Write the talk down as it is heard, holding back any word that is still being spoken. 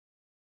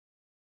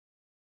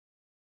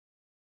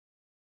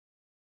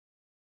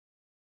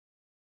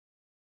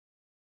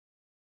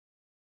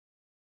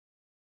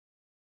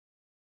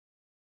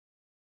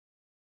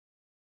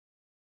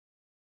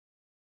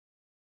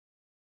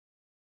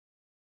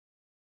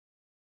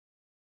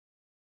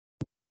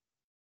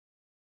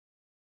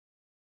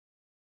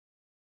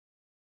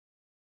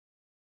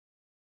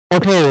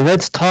Okay,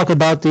 let's talk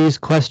about these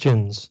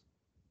questions.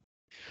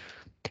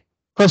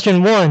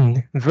 Question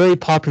 1, very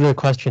popular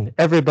question.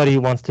 Everybody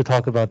wants to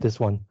talk about this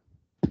one.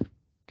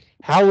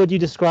 How would you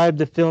describe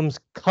the film's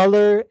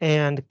color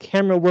and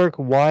camera work?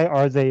 Why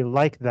are they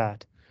like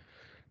that?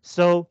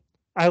 So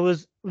I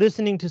was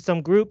listening to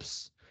some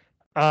groups.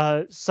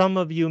 Some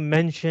of you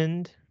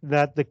mentioned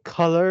that the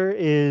color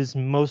is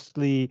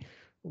mostly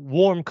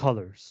warm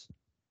colors,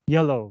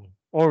 yellow,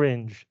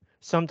 orange,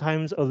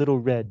 sometimes a little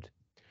red.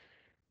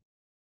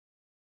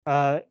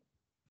 Uh,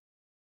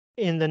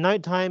 In the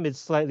nighttime, it's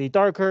slightly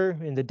darker.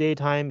 In the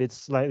daytime, it's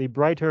slightly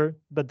brighter,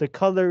 but the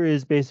color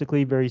is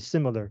basically very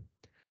similar.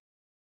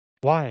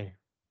 Why?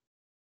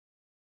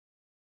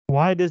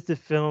 Why does the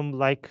film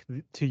like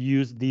to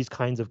use these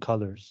kinds of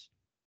colors?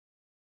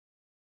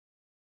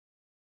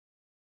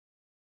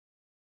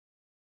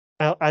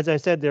 As I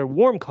said, they're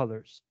warm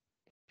colors,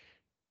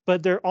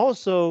 but they're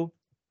also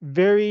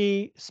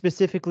very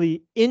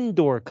specifically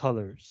indoor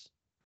colors.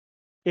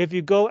 If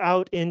you go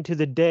out into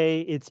the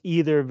day, it's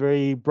either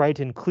very bright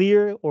and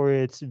clear or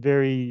it's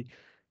very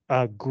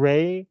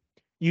gray.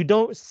 You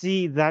don't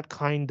see that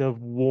kind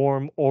of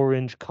warm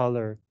orange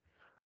color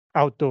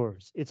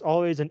outdoors. It's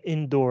always an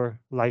indoor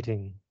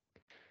lighting.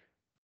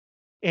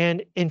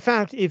 And in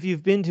fact, if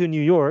you've been to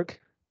New York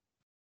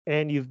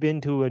and you've been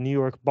to a New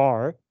York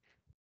bar,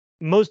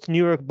 most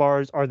New York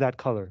bars are that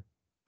color.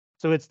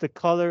 So it's the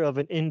color of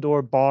an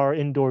indoor bar,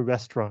 indoor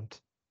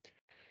restaurant.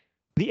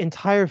 The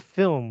entire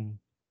film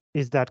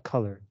is that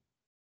color.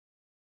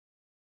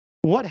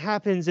 What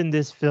happens in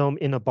this film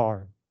in a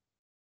bar?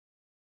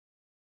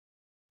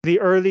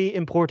 The early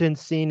important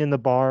scene in the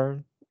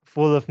bar,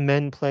 full of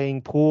men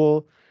playing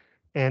pool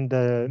and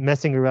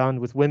messing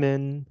around with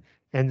women.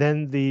 And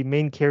then the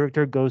main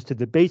character goes to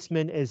the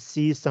basement and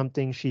sees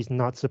something she's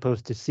not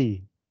supposed to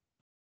see.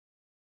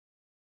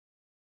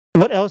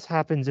 What else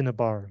happens in a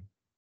bar?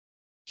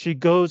 She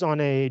goes on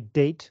a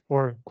date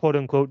or quote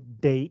unquote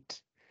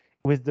date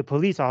with the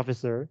police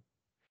officer,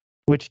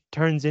 which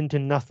turns into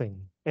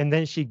nothing. And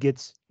then she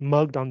gets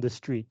mugged on the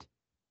street.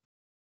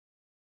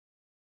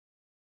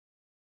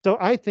 So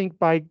I think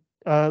by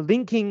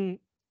linking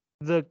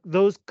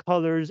those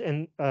colors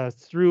and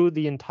through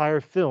the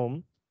entire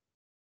film,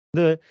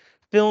 the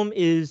film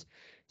is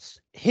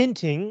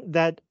hinting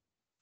that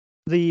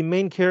the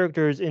main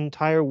character's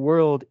entire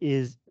world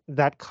is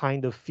that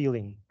kind of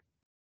feeling,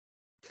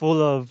 full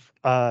of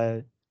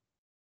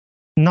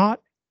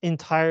not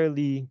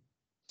entirely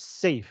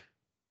safe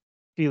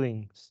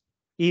feelings.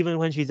 Even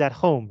when she's at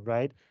home,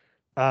 right?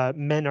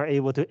 Men are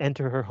able to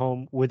enter her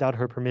home without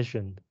her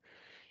permission.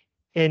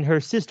 In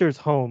her sister's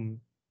home,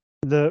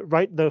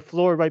 the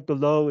floor right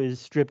below is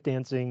strip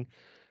dancing,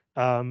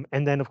 and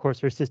then of course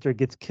her sister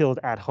gets killed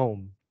at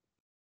home.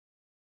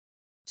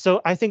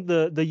 So I think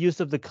the use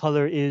of the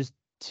color is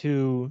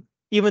to,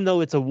 even though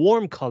it's a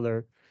warm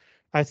color,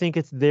 I think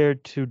it's there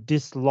to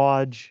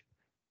dislodge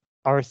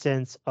our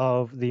sense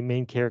of the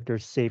main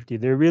character's safety.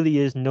 There really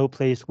is no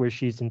place where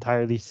she's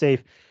entirely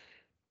safe.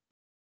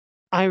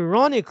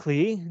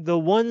 Ironically, the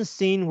one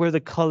scene where the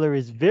color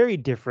is very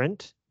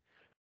different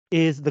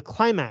is the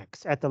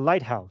climax at the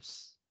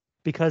lighthouse,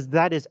 because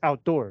that is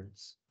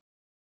outdoors.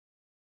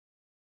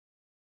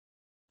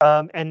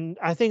 And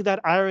I think that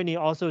irony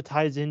also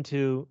ties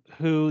into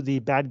who the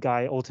bad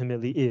guy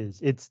ultimately is.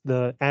 It's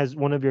the, as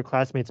one of your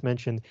classmates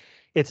mentioned,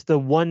 it's the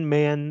one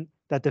man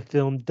that the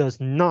film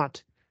does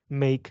not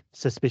make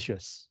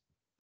suspicious.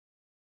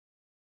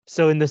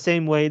 So in the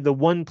same way, the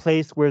one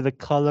place where the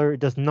color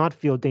does not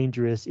feel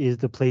dangerous is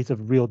the place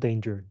of real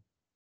danger.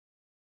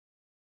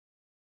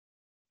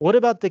 What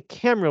about the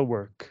camera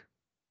work?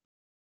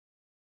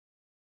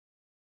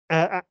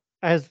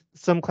 As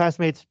some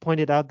classmates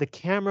pointed out, the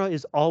camera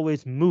is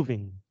always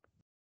moving.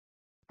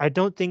 I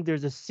don't think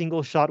there's a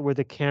single shot where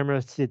the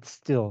camera sits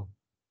still.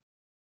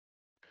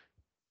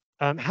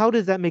 How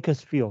does that make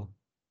us feel?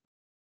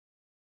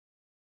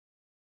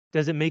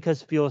 Does it make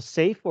us feel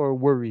safe or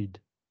worried?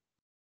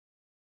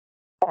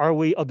 Are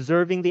we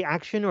observing the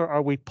action or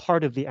are we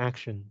part of the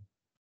action?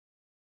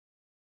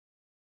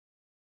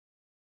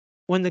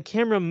 When the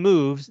camera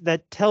moves,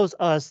 that tells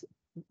us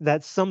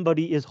that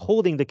somebody is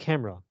holding the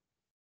camera,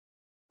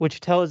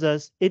 which tells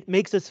us, it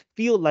makes us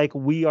feel like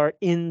we are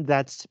in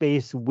that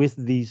space with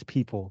these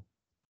people.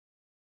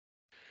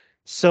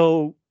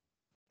 So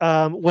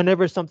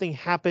whenever something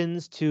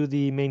happens to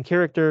the main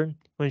character,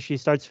 when she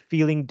starts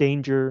feeling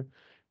danger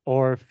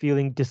or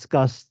feeling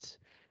disgust,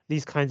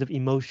 these kinds of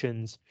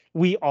emotions,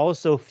 we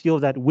also feel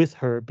that with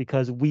her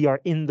because we are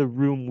in the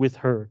room with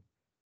her,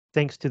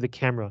 thanks to the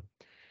camera.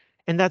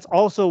 And that's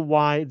also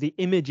why the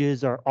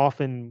images are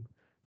often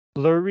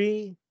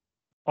blurry,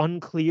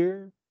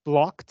 unclear,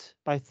 blocked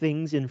by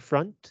things in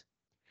front.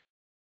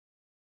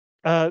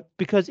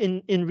 Because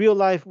in real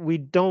life, we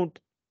don't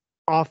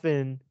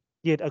often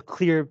get a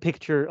clear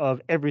picture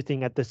of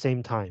everything at the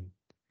same time.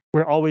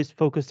 We're always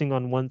focusing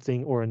on one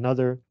thing or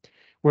another.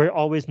 We're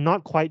always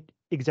not quite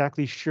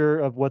exactly sure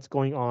of what's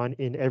going on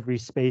in every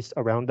space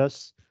around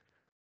us.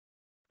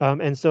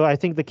 And so I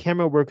think the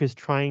camera work is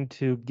trying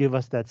to give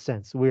us that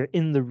sense. We're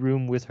in the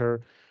room with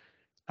her.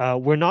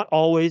 We're not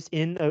always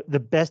in the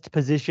best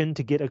position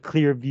to get a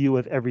clear view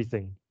of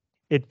everything.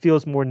 It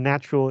feels more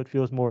natural. It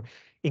feels more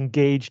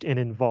engaged and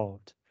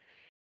involved.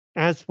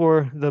 As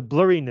for the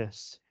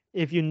blurriness,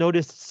 if you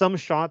notice some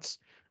shots,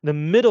 the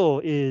middle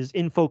is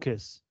in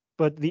focus,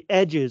 but the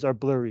edges are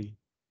blurry.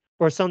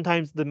 Or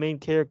sometimes the main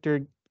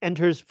character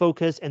enters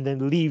focus and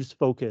then leaves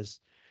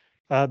focus,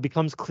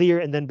 becomes clear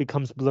and then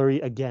becomes blurry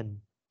again.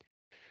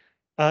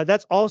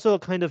 That's also a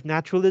kind of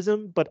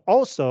naturalism, but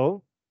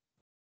also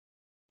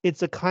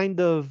it's a kind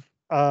of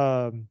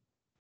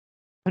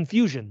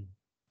confusion.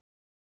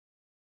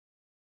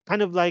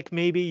 Kind of like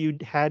maybe you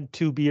had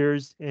two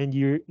beers and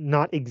you're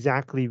not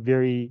exactly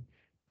very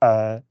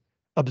uh,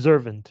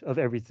 observant of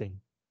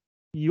everything.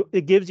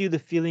 It gives you the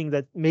feeling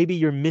that maybe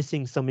you're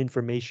missing some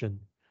information.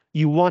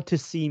 You want to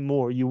see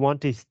more. You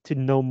want to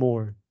know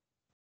more,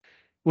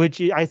 which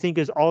I think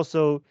is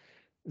also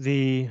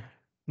the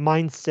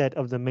mindset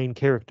of the main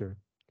character.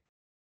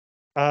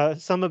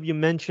 Some of you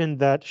mentioned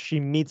that she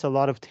meets a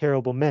lot of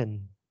terrible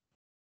men.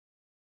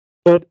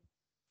 But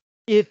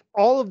if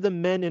all of the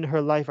men in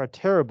her life are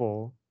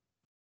terrible,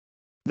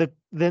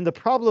 then the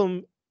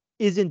problem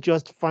isn't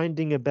just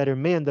finding a better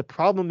man. The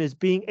problem is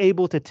being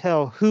able to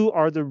tell who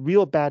are the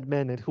real bad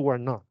men and who are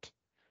not.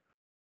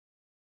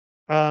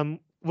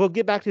 We'll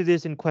get back to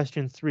this in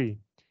question 3,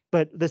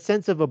 but the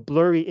sense of a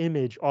blurry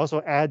image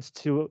also adds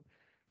to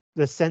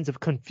the sense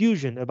of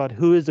confusion about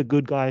who is a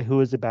good guy,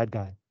 who is a bad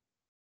guy.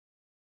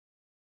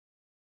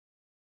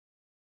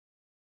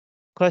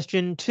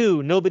 Question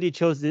 2, nobody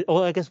chose it.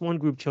 Oh, I guess one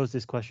group chose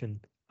this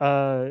question.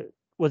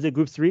 Was it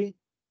group 3?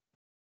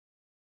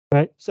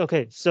 Right. So,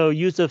 okay. So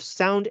use of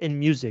sound and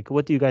music.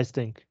 What do you guys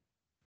think?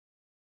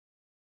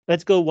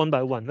 Let's go one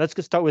by one. Let's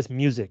start with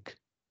music.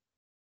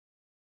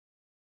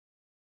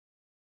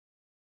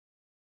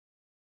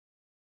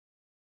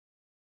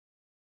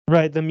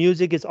 Right. The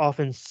music is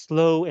often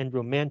slow and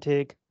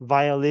romantic,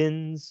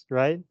 violins,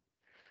 right?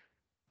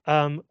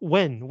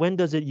 When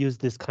does it use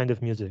this kind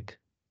of music?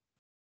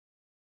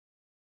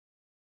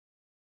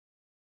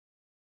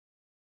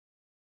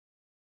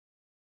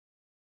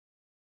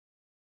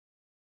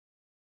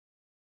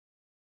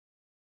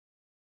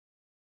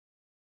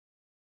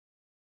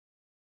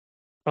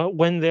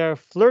 When they're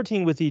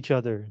flirting with each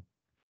other.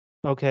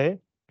 Okay.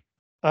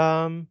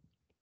 Um,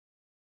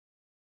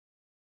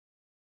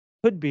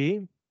 could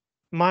be.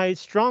 My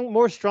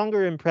more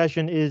stronger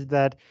impression is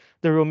that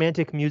the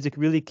romantic music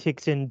really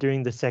kicks in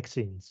during the sex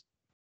scenes.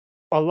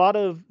 A lot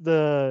of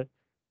the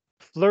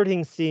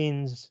flirting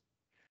scenes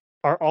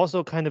are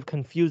also kind of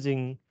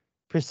confusing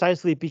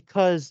precisely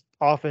because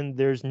often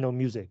there's no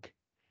music.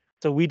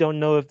 So we don't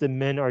know if the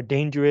men are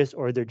dangerous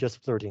or they're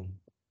just flirting.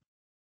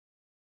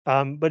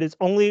 But it's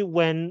only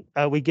when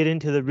we get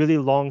into the really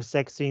long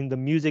sex scene, the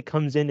music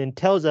comes in and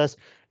tells us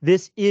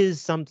this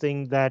is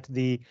something that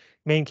the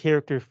main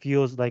character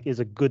feels like is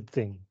a good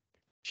thing.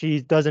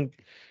 She doesn't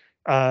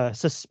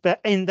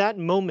suspect in that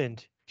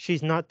moment.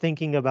 She's not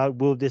thinking about,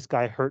 will this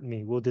guy hurt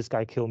me? Will this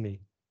guy kill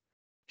me?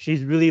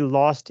 She's really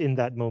lost in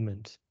that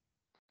moment.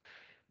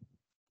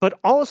 But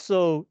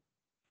also,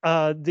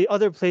 the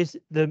other place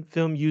the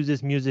film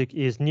uses music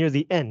is near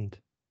the end,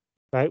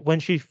 right? When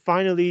she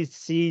finally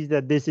sees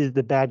that this is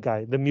the bad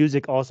guy, the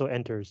music also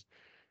enters,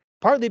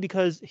 partly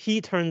because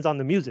he turns on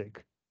the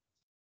music.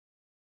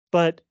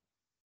 But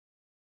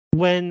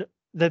when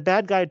the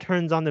bad guy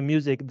turns on the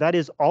music, that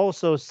is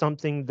also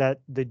something that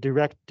the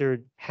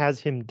director has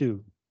him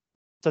do.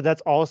 So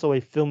that's also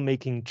a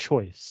filmmaking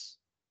choice.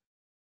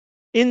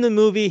 In the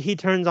movie, he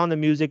turns on the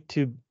music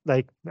to,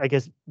 like, I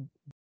guess,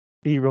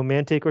 be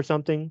romantic or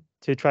something,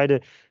 to try to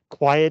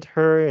quiet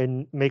her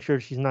and make sure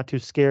she's not too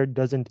scared,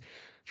 doesn't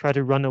try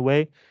to run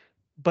away.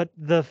 But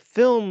the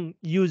film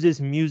uses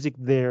music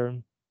there.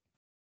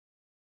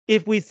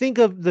 If we think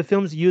of the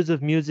film's use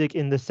of music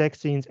in the sex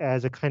scenes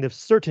as a kind of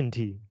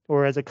certainty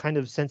or as a kind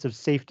of sense of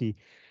safety,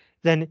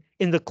 then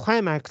in the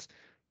climax,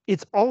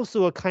 it's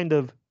also a kind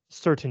of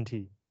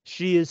certainty.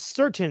 She is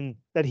certain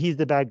that he's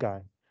the bad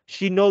guy.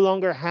 She no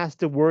longer has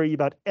to worry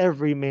about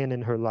every man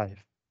in her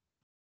life.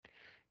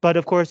 But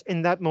of course,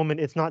 in that moment,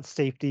 it's not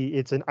safety.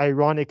 It's an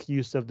ironic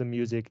use of the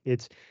music.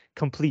 It's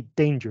complete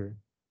danger.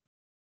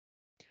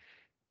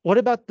 What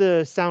about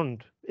the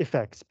sound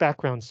effects,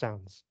 background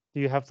sounds?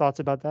 Do you have thoughts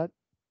about that?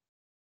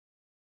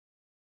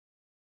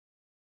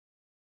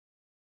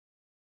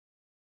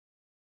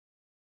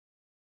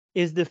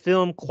 Is the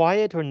film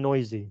quiet or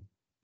noisy?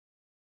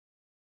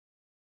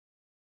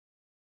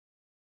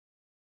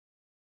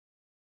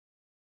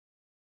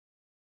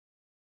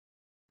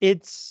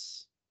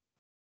 It's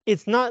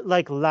it's not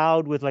like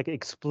loud with like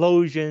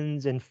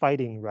explosions and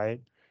fighting,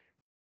 right?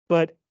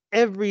 But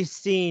every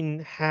scene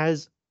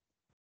has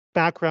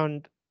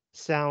background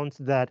sounds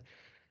that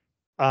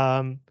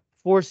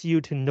force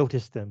you to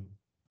notice them.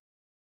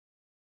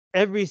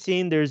 Every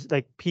scene, there's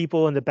like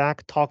people in the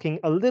back talking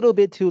a little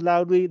bit too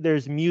loudly.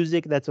 There's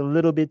music that's a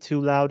little bit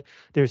too loud.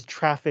 There's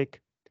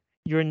traffic.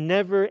 You're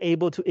never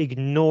able to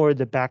ignore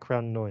the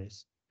background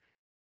noise.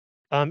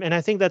 And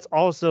I think that's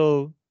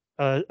also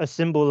a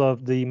symbol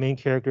of the main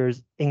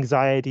character's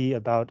anxiety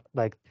about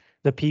like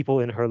the people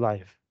in her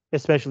life,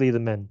 especially the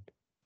men.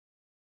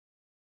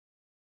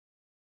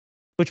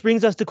 Which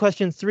brings us to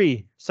question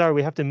 3. Sorry,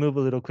 we have to move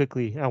a little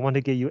quickly. I want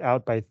to get you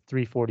out by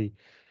 3:40.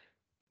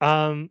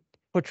 Um,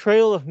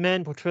 Portrayal of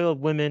men, portrayal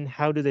of women,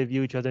 how do they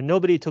view each other?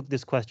 Nobody took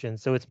this question,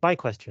 so it's my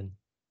question.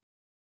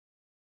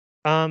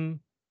 Um,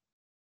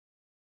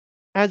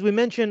 as we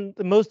mentioned,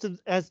 most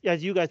of as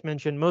you guys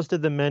mentioned, most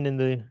of the men in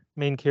the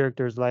main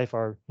character's life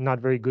are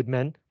not very good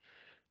men.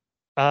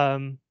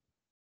 Um,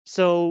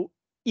 so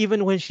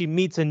even when she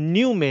meets a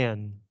new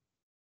man,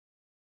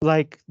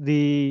 like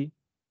the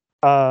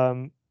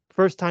um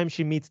first time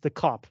she meets the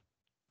cop,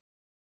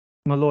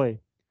 Malloy,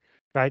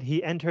 right?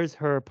 He enters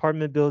her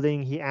apartment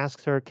building, he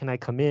asks her, "Can I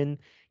come in?"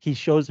 He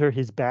shows her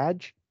his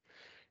badge.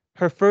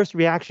 Her first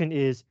reaction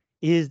is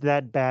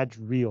that badge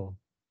real?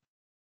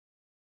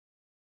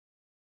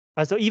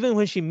 So even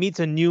when she meets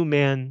a new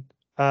man,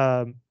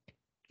 um,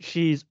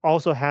 she's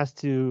also has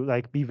to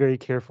like be very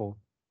careful.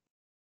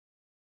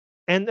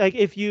 And like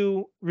if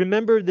you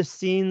remember the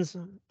scenes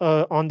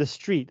on the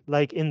street,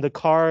 like in the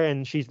car,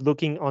 and she's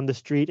looking on the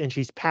street and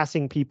she's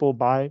passing people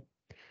by.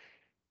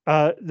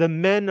 The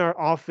men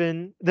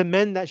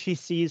that she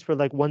sees for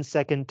like 1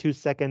 second, 2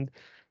 second,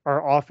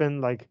 are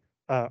often like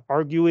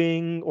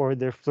arguing, or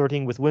they're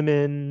flirting with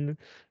women,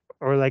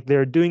 or like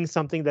they're doing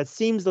something that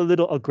seems a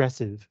little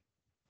aggressive.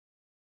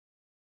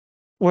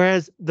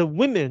 Whereas the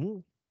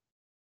women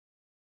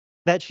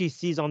that she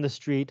sees on the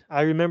street,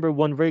 I remember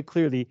one very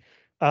clearly.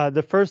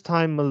 The first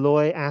time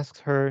Malloy asks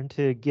her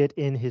to get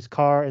in his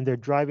car and they're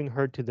driving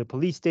her to the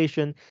police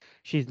station,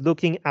 she's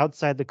looking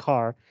outside the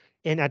car.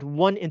 And at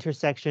one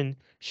intersection,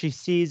 she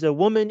sees a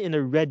woman in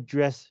a red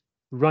dress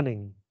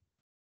running.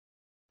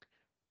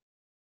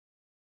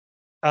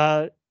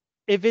 Uh,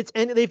 if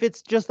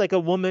it's just like a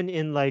woman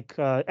in like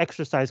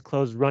exercise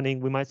clothes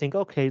running, we might think,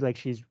 okay, like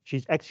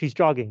she's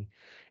jogging,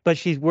 but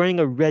she's wearing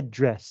a red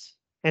dress,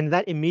 and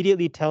that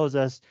immediately tells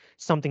us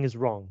something is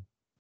wrong.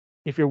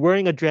 If you're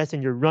wearing a dress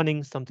and you're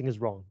running, something is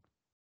wrong.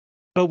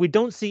 But we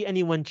don't see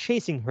anyone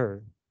chasing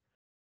her.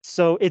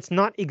 So it's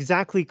not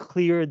exactly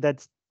clear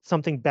that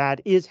something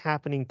bad is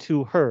happening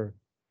to her.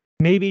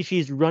 Maybe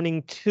she's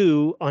running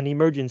to an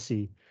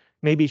emergency.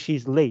 Maybe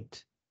she's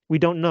late. We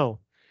don't know.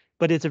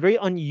 But it's a very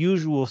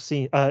unusual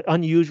scene,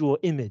 unusual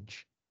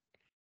image.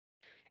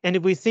 And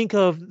if we think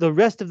of the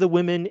rest of the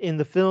women in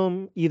the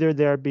film, either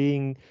they're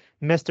being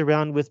messed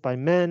around with by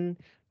men,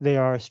 they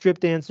are strip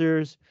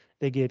dancers,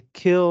 they get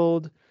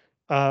killed,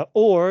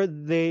 or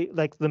they,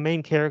 like the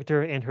main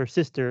character and her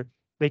sister,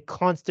 they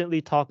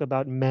constantly talk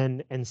about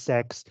men and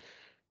sex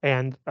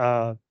and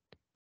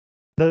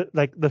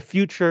the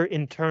future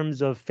in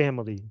terms of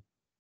family.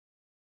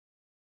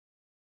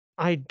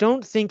 I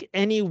don't think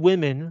any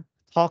women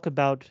talk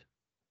about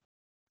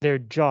their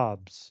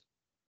jobs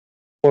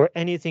or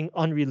anything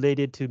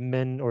unrelated to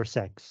men or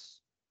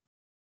sex.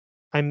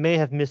 I may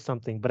have missed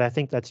something, but I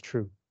think that's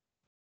true.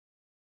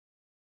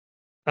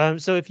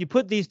 So if you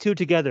put these two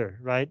together,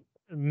 right,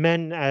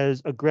 men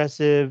as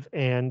aggressive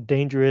and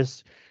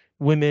dangerous,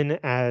 women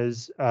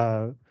as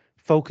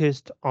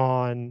focused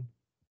on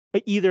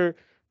either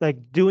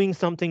like doing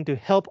something to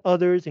help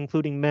others,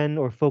 including men,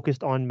 or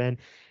focused on men.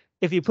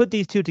 If you put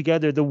these two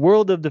together, the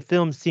world of the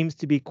film seems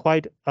to be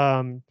quite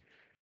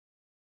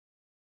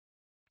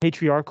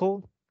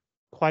patriarchal,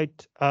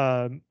 quite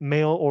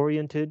male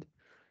oriented.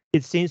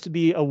 It seems to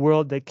be a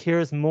world that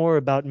cares more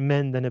about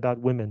men than about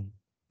women.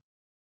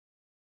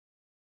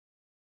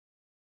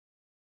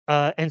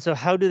 And so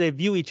how do they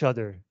view each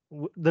other?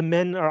 The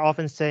men are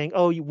often saying,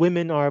 "Oh, you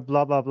women are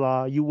blah blah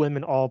blah. You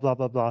women all blah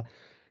blah blah,"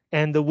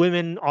 and the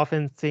women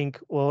often think,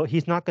 "Well,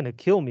 he's not going to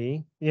kill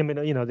me." I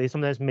mean, they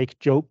sometimes make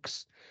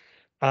jokes.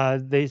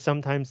 They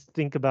sometimes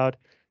think about,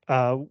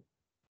 uh,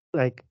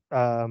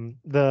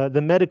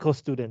 the medical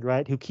student,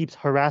 right, who keeps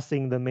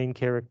harassing the main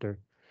character.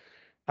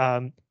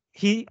 Um,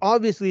 he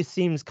obviously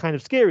seems kind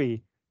of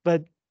scary,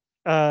 but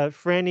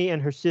Frannie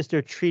and her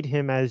sister treat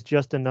him as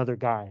just another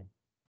guy.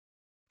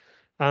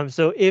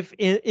 So if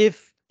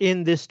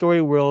in this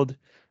story world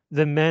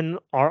the men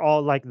are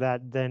all like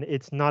that, then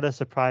it's not a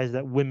surprise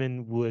that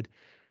women would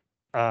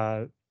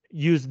uh,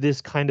 use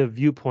this kind of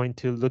viewpoint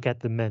to look at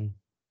the men.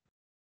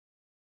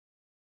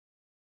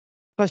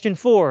 Question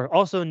 4.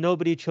 Also,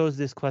 nobody chose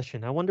this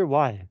question. I wonder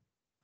why.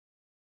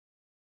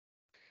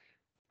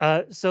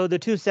 So the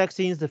two sex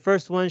scenes. The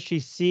first one, she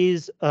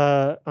sees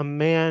a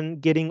man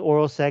getting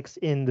oral sex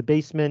in the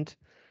basement.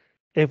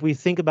 If we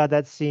think about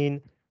that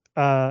scene,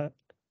 uh,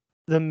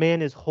 the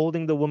man is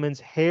holding the woman's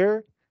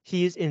hair.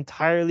 He's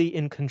entirely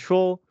in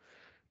control.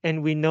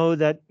 And we know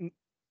that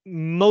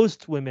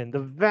most women, the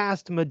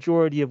vast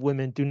majority of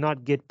women, do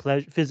not get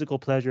physical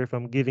pleasure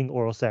from giving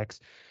oral sex.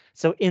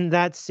 So in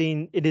that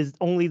scene, it is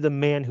only the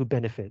man who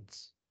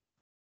benefits.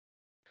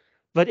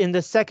 But in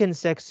the second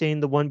sex scene,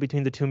 the one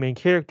between the two main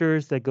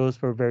characters that goes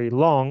for very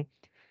long,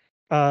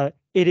 it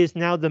is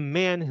now the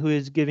man who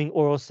is giving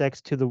oral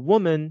sex to the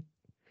woman,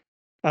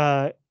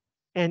 uh,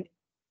 and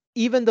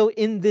even though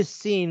in this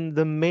scene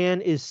the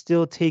man is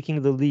still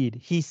taking the lead,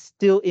 he's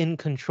still in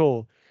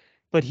control,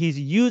 but he's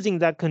using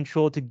that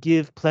control to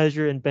give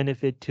pleasure and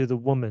benefit to the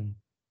woman,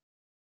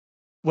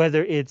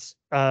 whether it's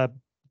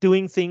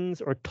doing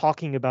things or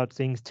talking about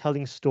things,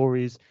 telling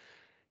stories.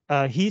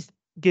 He's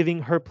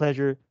giving her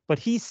pleasure, but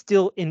he's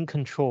still in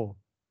control.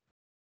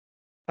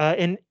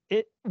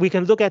 We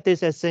can look at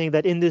this as saying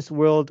that in this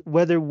world,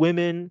 whether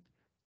women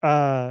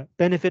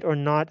benefit or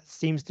not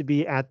seems to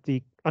be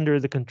under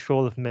the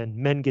control of men.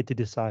 Men get to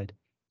decide.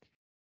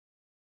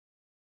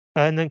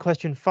 And then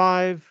question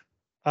 5,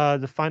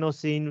 the final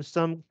scene.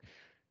 Some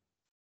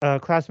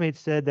classmates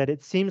said that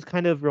it seems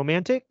kind of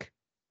romantic,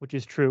 which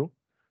is true.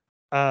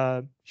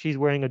 She's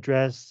wearing a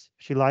dress.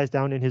 She lies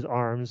down in his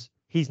arms.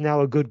 He's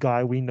now a good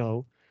guy, we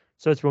know.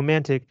 So it's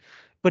romantic,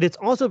 but it's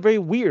also very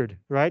weird,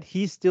 right?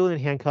 He's still in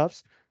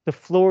handcuffs. The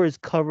floor is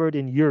covered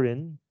in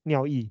urine,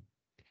 尿液.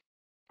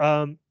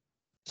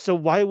 So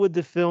why would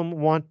the film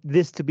want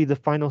this to be the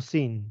final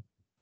scene?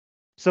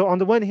 So on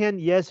the one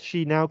hand, yes,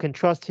 she now can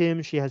trust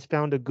him. She has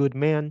found a good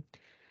man.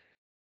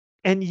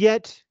 And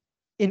yet,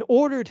 in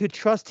order to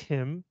trust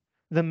him,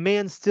 the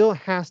man still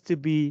has to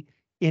be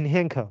in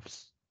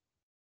handcuffs.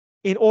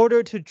 In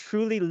order to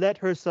truly let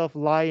herself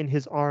lie in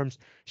his arms,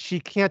 she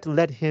can't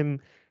let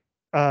him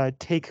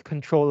take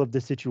control of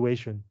the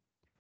situation.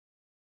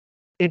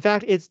 In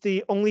fact, it's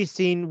the only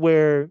scene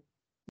where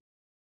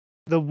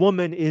the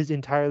woman is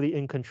entirely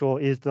in control.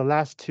 Is the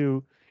last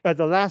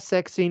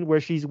sex scene where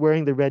she's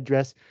wearing the red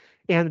dress,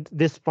 and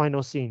this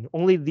final scene.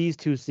 Only these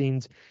two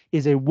scenes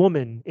is a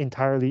woman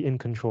entirely in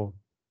control.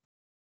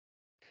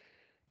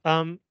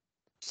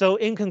 So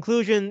in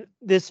conclusion,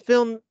 this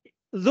film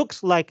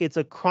looks like it's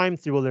a crime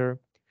thriller,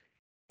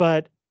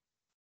 but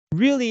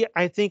really,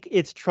 I think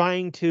it's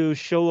trying to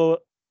show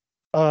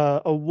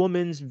a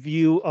woman's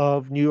view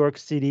of New York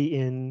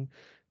City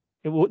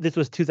this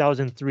was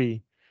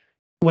 2003,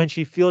 when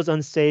she feels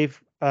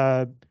unsafe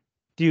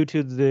due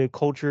to the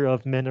culture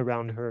of men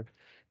around her.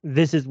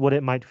 This is what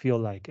it might feel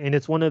like. And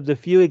it's one of the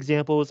few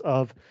examples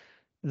of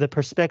the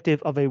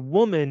perspective of a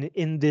woman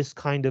in this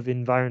kind of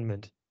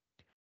environment.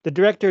 The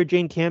director,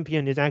 Jane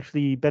Campion, is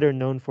actually better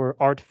known for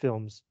art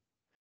films.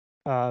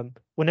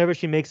 Whenever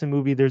she makes a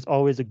movie, there's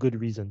always a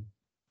good reason.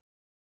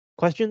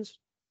 Questions?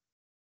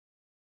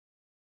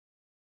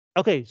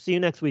 Okay, see you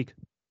next week.